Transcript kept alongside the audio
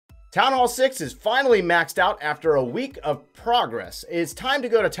Town Hall 6 is finally maxed out after a week of progress. It's time to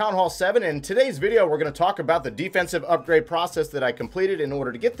go to Town Hall 7, and in today's video we're going to talk about the defensive upgrade process that I completed in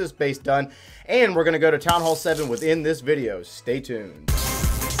order to get this base done, and we're going to go to Town Hall 7 within this video. Stay tuned.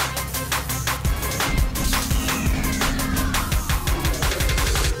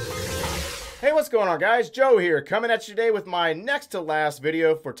 Hey, what's going on, guys? Joe here, coming at you today with my next to last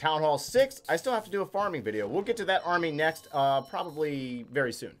video for Town Hall 6. I still have to do a farming video. We'll get to that army next, probably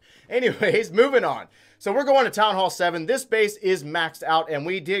very soon. Anyways, moving on. So we're going to Town Hall 7. This base is maxed out, and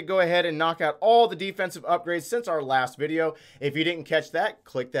we did go ahead and knock out all the defensive upgrades since our last video. If you didn't catch that,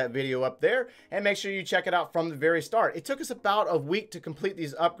 click that video up there, and make sure you check it out from the very start. It took us about a week to complete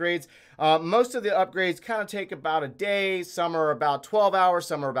these upgrades. Most of the upgrades kind of take about a day. Some are about 12 hours,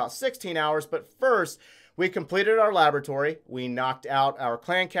 some are about 16 hours. But first, we completed our laboratory. We knocked out our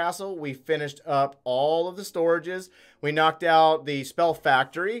clan castle. We finished up all of the storages. We knocked out the spell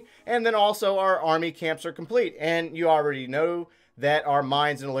factory. And then also our army camps are complete. And you already know that our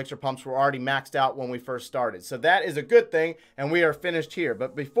mines and elixir pumps were already maxed out when we first started. So that is a good thing, and we are finished here.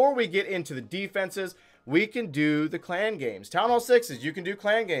 But before we get into the defenses, we can do the clan games. Town Hall 6s, you can do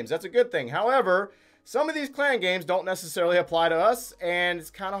clan games. That's a good thing. However, some of these clan games don't necessarily apply to us, and it's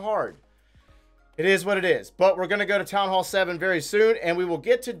kind of hard. It is what it is, but we're going to go to Town Hall 7 very soon, and we will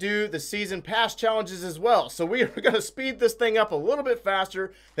get to do the season pass challenges as well. So we are going to speed this thing up a little bit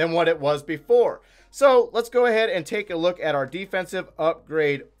faster than what it was before. So let's go ahead and take a look at our defensive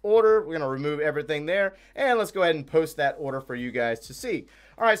upgrade order. We're going to remove everything there, and let's go ahead and post that order for you guys to see.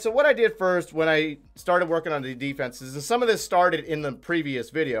 All right, so what I did first when I started working on the defenses, and some of this started in the previous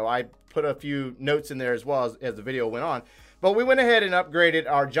video. I put a few notes in there as well as the video went on. But we went ahead and upgraded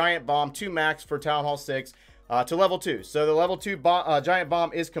our giant bomb to max for Town Hall 6 to level 2. So the level 2 giant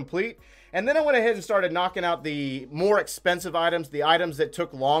bomb is complete. And then I went ahead and started knocking out the more expensive items, the items that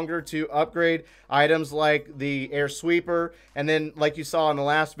took longer to upgrade, items like the air sweeper. And then, like you saw in the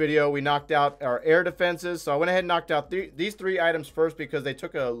last video, we knocked out our air defenses. So I went ahead and knocked out these three items first because they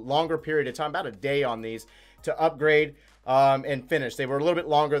took a longer period of time, about a day on these, to upgrade and finish. They were a little bit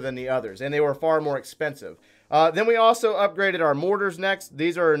longer than the others, and they were far more expensive. Then we also upgraded our mortars next.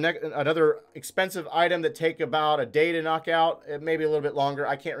 These are another expensive item that take about a day to knock out, maybe a little bit longer.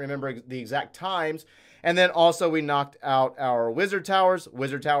 I can't remember the exact times. And then also we knocked out our wizard towers.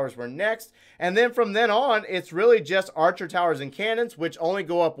 Wizard towers were next. And then from then on, it's really just archer towers and cannons, which only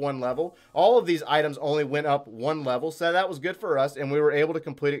go up one level. All of these items only went up one level, so that was good for us, and we were able to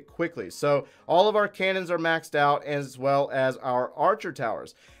complete it quickly. So all of our cannons are maxed out, as well as our archer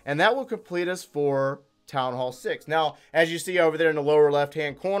towers. And that will complete us for Town Hall 6. Now, as you see over there in the lower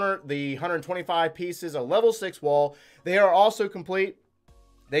left-hand corner, the 125 pieces, a level 6 wall, they are also complete.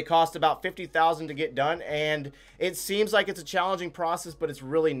 They cost about $50,000 to get done, and it seems like it's a challenging process, but it's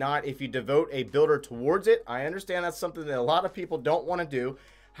really not if you devote a builder towards it. I understand that's something that a lot of people don't want to do.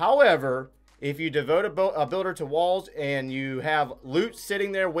 However, if you devote a builder to walls and you have loot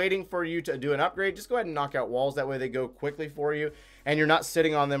sitting there waiting for you to do an upgrade, just go ahead and knock out walls. That way they go quickly for you, and you're not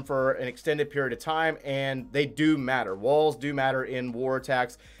sitting on them for an extended period of time, and they do matter. Walls do matter in war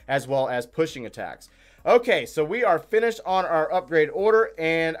attacks as well as pushing attacks. Okay, so we are finished on our upgrade order,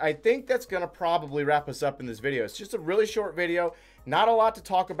 and I think that's going to probably wrap us up in this video. It's just a really short video, not a lot to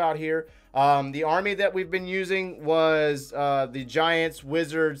talk about here. The army that we've been using was the giants,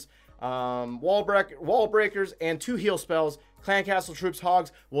 wizards, wall breakers, and 2 heal spells, clan castle troops,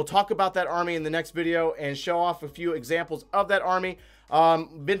 hogs. We'll talk about that army in the next video and show off a few examples of that army.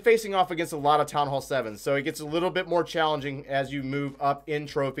 Been facing off against a lot of Town Hall 7, so it gets a little bit more challenging as you move up in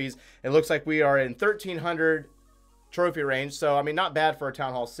trophies. It looks like we are in 1300 trophy range, so I mean, not bad for a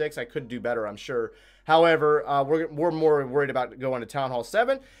Town Hall 6. I could do better, I'm sure. However, we're more worried about going to Town Hall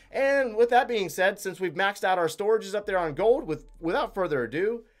 7. And with that being said, since we've maxed out our storages up there on gold, without further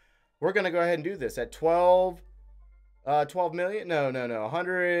ado, we're going to go ahead and do this at 12 million. No,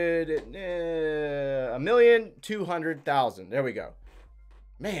 1,200,000. There we go.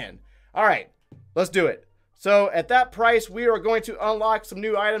 Man. All right, let's do it. So at that price, we are going to unlock some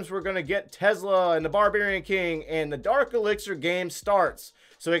new items. We're going to get Tesla and the Barbarian King, and the Dark Elixir game starts.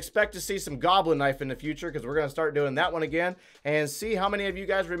 So expect to see some Goblin Knife in the future, because we're going to start doing that one again and see how many of you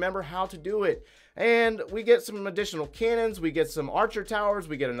guys remember how to do it. And we get some additional cannons, we get some archer towers,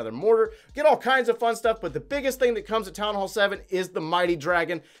 we get another mortar, get all kinds of fun stuff. But the biggest thing that comes at Town Hall 7 is the Mighty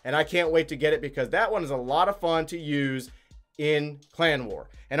Dragon, and I can't wait to get it because that one is a lot of fun to use in Clan War.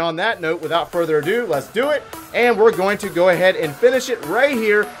 And on that note, without further ado, let's do it. And we're going to go ahead and finish it right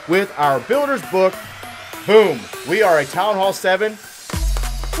here with our builder's book. Boom, we are at Town Hall 7.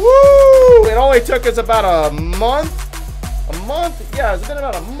 Woo! It only took us about a month A month? Yeah, it's been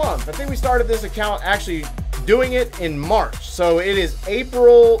about a month. I think we started this account actually doing it in March. So it is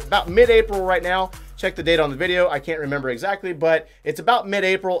April, about mid-April right now. Check the date on the video. I can't remember exactly, but it's about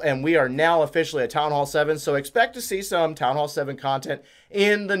mid-April, and we are now officially at Town Hall 7, so expect to see some Town Hall 7 content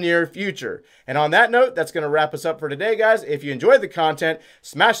in the near future. And on that note, that's going to wrap us up for today, guys. If you enjoyed the content,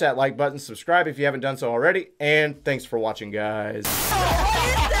 smash that like button, subscribe if you haven't done so already, and thanks for watching, guys.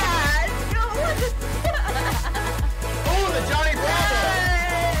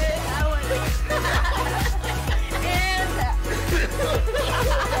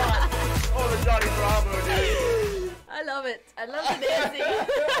 I love it. I love the dancing.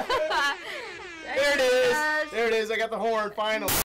 There it is. There it is. I got the horn finally.